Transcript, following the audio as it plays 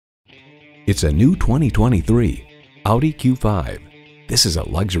It's a new 2023 Audi Q5. This is a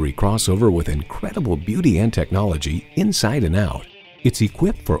luxury crossover with incredible beauty and technology inside and out. It's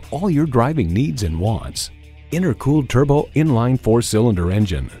equipped for all your driving needs and wants. Intercooled turbo inline 4-cylinder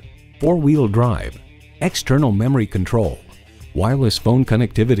engine, 4-wheel drive, external memory control, wireless phone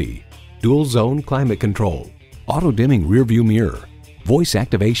connectivity, dual zone climate control, auto dimming rearview mirror, voice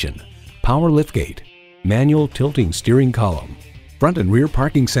activation, power liftgate, manual tilting steering column, front and rear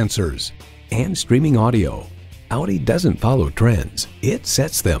parking sensors, and streaming audio. Audi doesn't follow trends, it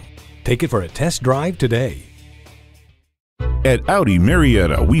sets them. Take it for a test drive today. At Audi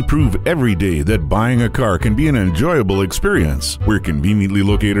Marietta, we prove every day that buying a car can be an enjoyable experience. We're conveniently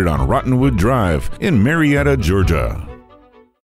located on Rottenwood Drive in Marietta, Georgia.